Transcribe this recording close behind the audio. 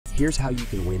Here's how you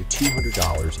can win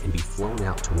 $200 and be flown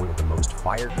out to one of the most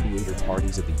fire creator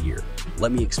parties of the year.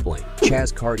 Let me explain.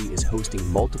 Chazcarti is hosting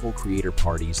multiple creator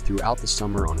parties throughout the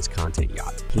summer on his content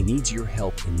yacht. He needs your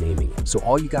help in naming it. So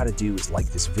all you gotta do is like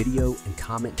this video and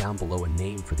comment down below a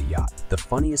name for the yacht. The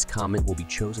funniest comment will be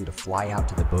chosen to fly out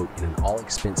to the boat in an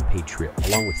all-expense paid trip,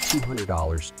 along with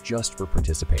 $200 just for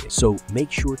participating. So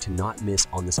make sure to not miss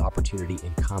on this opportunity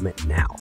and comment now.